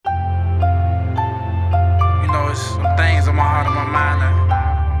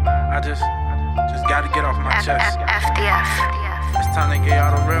just gotta get off my chest. FDF. It's time to get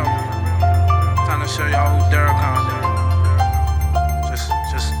y'all the real. Time to show y'all who Derek on.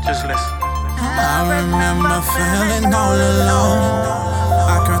 Just listen. I remember feeling all alone.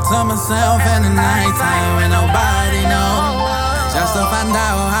 I cried to myself in the nighttime when nobody knows. Just to find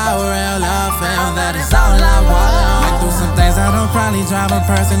out how real love felt, that is all I want. Went through some things that'll probably drive a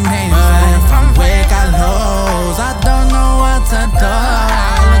person insane. But if I'm weak, I lose. I don't know what to do.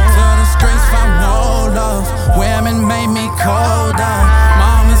 I look to the streets for no love. Women made me colder.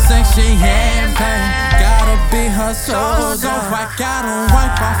 Mama said she ain't pain. Gotta be her soldier. So I gotta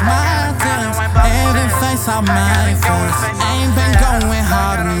wipe off my tears. Every face on my face. Ain't been going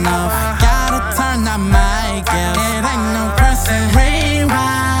hard enough. Gotta turn that mic, yeah. It ain't no pressing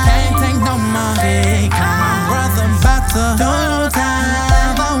rewind. Can't take no more decline. My brother about to do time.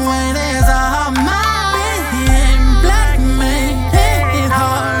 The weight is on my being black man. It's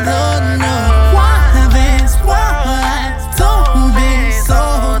hard to know why this world has to be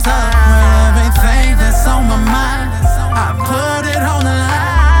so tough. Everything that's on my mind, I put it on the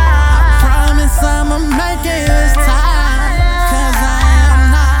line. I promise I'ma make it this time. Cause I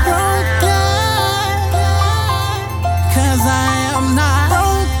am not broken. Cause I am not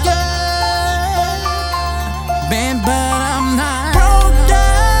broken. Been but I'm not broken.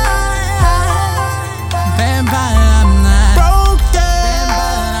 Been but I'm not broken.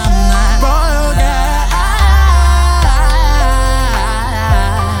 Been but I'm not broken.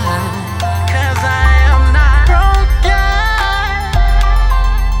 Cause I am not broken.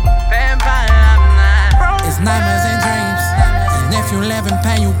 Been but I'm not broken. It's nightmares and dreams. And if you live in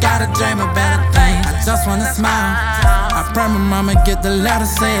pain, you gotta dream of better things. I just wanna smile. I pray my mama get the letter,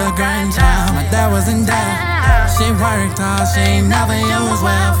 say a grandchild. My dad wasn't there. She worked hard, she ain't never used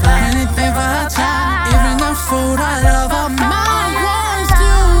welfare.